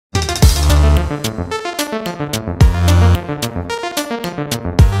Good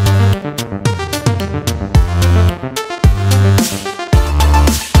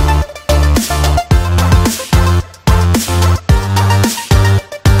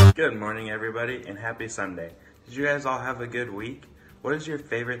morning, everybody, and happy Sunday. Did you guys all have a good week? What is your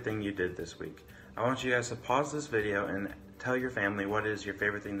favorite thing you did this week? I want you guys to pause this video and tell your family what is your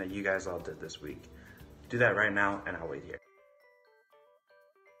favorite thing that you guys all did this week. Do that right now, and I'll wait here.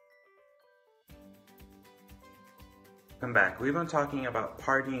 Come back. We've been talking about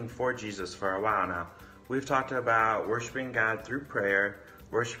partying for Jesus for a while now. We've talked about worshiping God through prayer,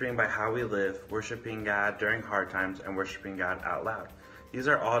 worshiping by how we live, worshiping God during hard times, and worshiping God out loud. These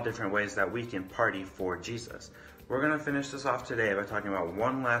are all different ways that we can party for Jesus. We're going to finish this off today by talking about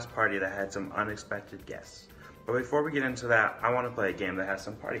one last party that had some unexpected guests. But before we get into that, I want to play a game that has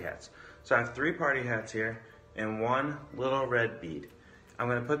some party hats. So I have 3 party hats here and 1 little red bead. I'm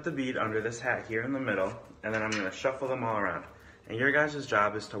going to put the bead under this hat here in the middle, and then I'm going to shuffle them all around. And your guys'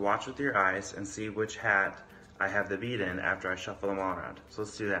 job is to watch with your eyes and see which hat I have the bead in after I shuffle them all around. So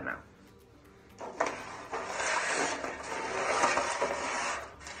let's do that now.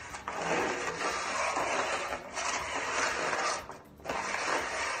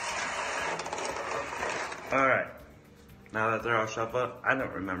 Alright, now that they're all shuffled, I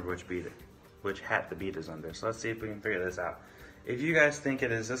don't remember which hat the bead is under, so let's see if we can figure this out. If you guys think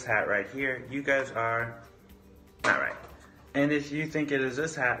it is this hat right here, you guys are not right. And if you think it is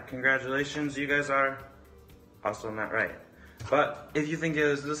this hat, congratulations, you guys are also not right. But if you think it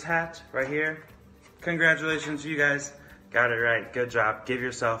is this hat right here, congratulations, you guys got it right. Good job. Give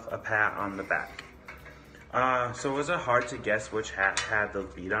yourself a pat on the back. So was it hard to guess which hat had the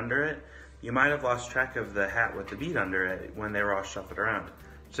bead under it? You might have lost track of the hat with the bead under it when they were all shuffled around.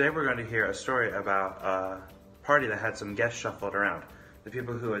 Today we're going to hear a story about a party that had some guests shuffled around. The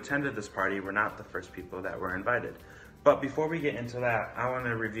people who attended this party were not the first people that were invited. But before we get into that, I want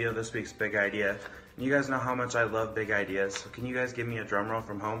to reveal this week's big idea. And you guys know how much I love big ideas, so can you guys give me a drum roll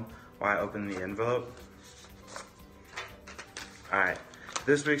from home while I open the envelope? Alright,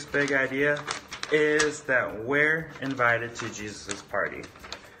 this week's big idea is that we're invited to Jesus' party.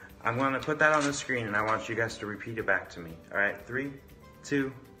 I'm going to put that on the screen and I want you guys to repeat it back to me. Alright, 3,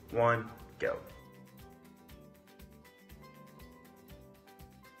 2, 1, go.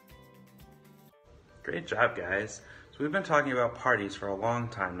 Great job, guys. So we've been talking about parties for a long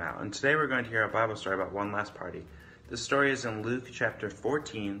time now, and today we're going to hear a Bible story about one last party. This story is in Luke chapter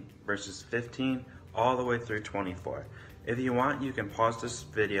 14, verses 15 all the way through 24. If you want, you can pause this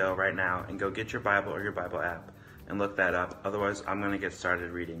video right now and go get your Bible or your Bible app and look that up. Otherwise, I'm going to get started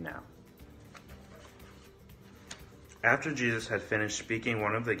reading now. After Jesus had finished speaking,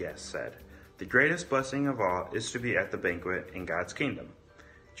 one of the guests said, "The greatest blessing of all is to be at the banquet in God's kingdom."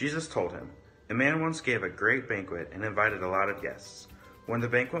 Jesus told him, "A man once gave a great banquet and invited a lot of guests. When the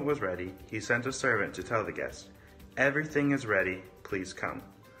banquet was ready, he sent a servant to tell the guests, 'Everything is ready, please come.'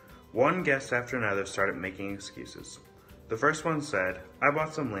 One guest after another started making excuses. The first one said, 'I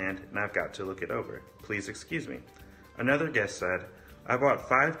bought some land and I've got to look it over. Please excuse me.' Another guest said, 'I bought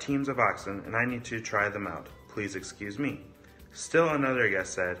 5 teams of oxen and I need to try them out. Please excuse me.' Still another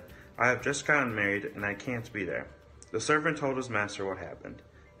guest said, 'I have just gotten married and I can't be there.' The servant told his master what happened,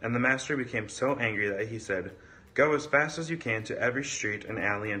 and the master became so angry that he said, 'Go as fast as you can to every street and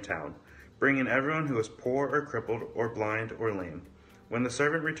alley in town. Bring in everyone who is poor or crippled or blind or lame.' When the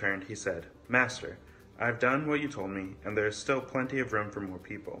servant returned, he said, 'Master, I've done what you told me, and there is still plenty of room for more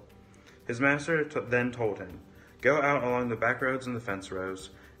people.' His master then told him, 'Go out along the back roads and the fence rows,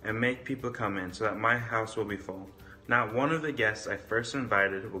 and make people come in so that my house will be full. Not one of the guests I first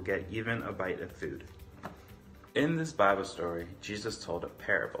invited will get even a bite of food.'" In this Bible story, Jesus told a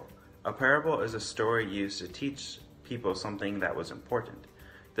parable. A parable is a story used to teach people something that was important.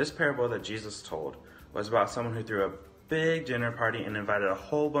 This parable that Jesus told was about someone who threw a big dinner party and invited a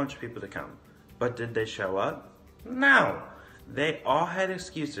whole bunch of people to come. But did they show up? No! They all had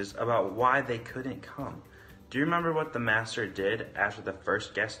excuses about why they couldn't come. Do you remember what the master did after the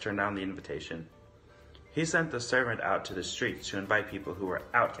first guest turned down the invitation? He sent the servant out to the streets to invite people who were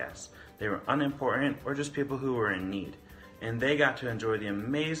outcasts. They were unimportant or just people who were in need. And they got to enjoy the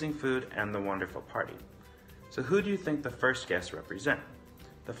amazing food and the wonderful party. So who do you think the first guests represent?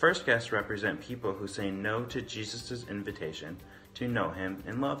 The first guests represent people who say no to Jesus' invitation to know him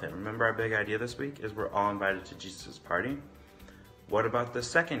and love him. Remember our big idea this week is we're all invited to Jesus' party? What about the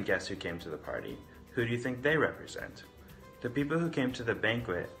second guests who came to the party? Who do you think they represent? The people who came to the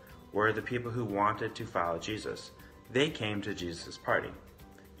banquet were the people who wanted to follow Jesus. They came to Jesus' party.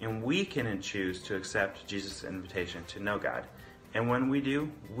 And we can choose to accept Jesus' invitation to know God. And when we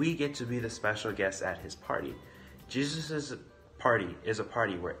do, we get to be the special guests at his party. Jesus' party is a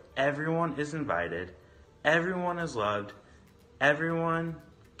party where everyone is invited, everyone is loved, everyone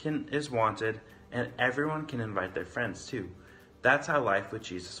is wanted, and everyone can invite their friends too. That's how life with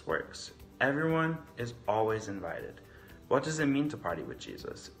Jesus works. Everyone is always invited. What does it mean to party with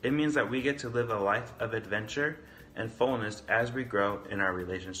Jesus? It means that we get to live a life of adventure and fullness as we grow in our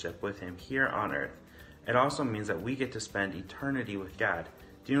relationship with him here on earth. It also means that we get to spend eternity with God.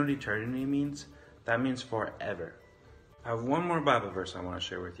 Do you know what eternity means? That means forever. I have one more Bible verse I want to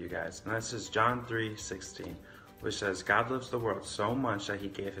share with you guys, and this is John 3:16, which says, God loves the world so much that he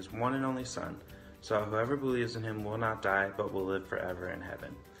gave his one and only Son, so whoever believes in him will not die, but will live forever in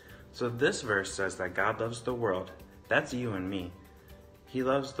heaven. So this verse says that God loves the world. That's you and me. He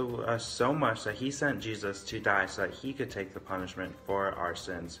loves us so much that he sent Jesus to die so that he could take the punishment for our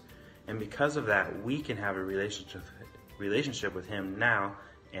sins. And because of that, we can have a relationship with him now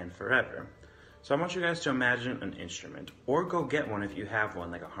and forever. So I want you guys to imagine an instrument, or go get one if you have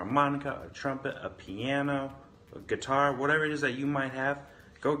one, like a harmonica, a trumpet, a piano, a guitar, whatever it is that you might have.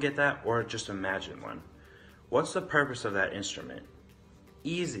 Go get that, or just imagine one. What's the purpose of that instrument?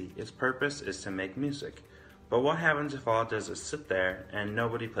 Easy. Its purpose is to make music. But what happens if all it does is sit there and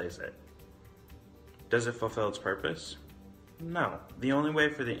nobody plays it? Does it fulfill its purpose? No. The only way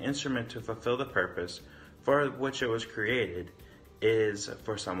for the instrument to fulfill the purpose for which it was created is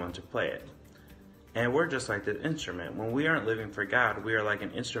for someone to play it. And we're just like the instrument. When we aren't living for God, we are like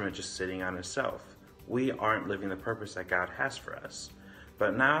an instrument just sitting on itself. We aren't living the purpose that God has for us.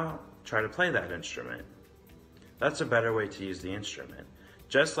 But now, try to play that instrument. That's a better way to use the instrument.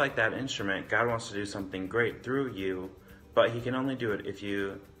 Just like that instrument, God wants to do something great through you, but he can only do it if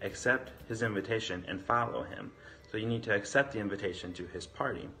you accept his invitation and follow him. So you need to accept the invitation to his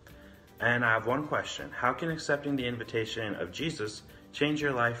party. And I have one question. How can accepting the invitation of Jesus change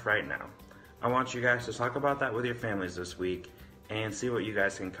your life right now? I want you guys to talk about that with your families this week and see what you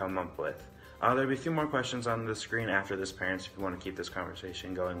guys can come up with. There'll be a few more questions on the screen after this, parents, if you want to keep this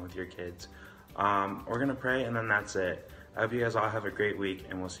conversation going with your kids. We're going to pray, and then that's it. I hope you guys all have a great week,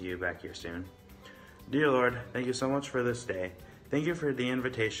 and we'll see you back here soon. Dear Lord, thank you so much for this day. Thank you for the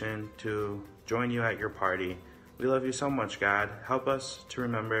invitation to join you at your party. We love you so much, God. Help us to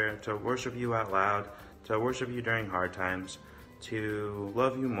remember to worship you out loud, to worship you during hard times, to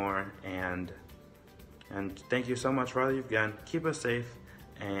love you more, and thank you so much for all you've done. Keep us safe,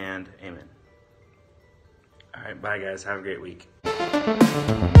 and amen. All right, bye guys. Have a great week.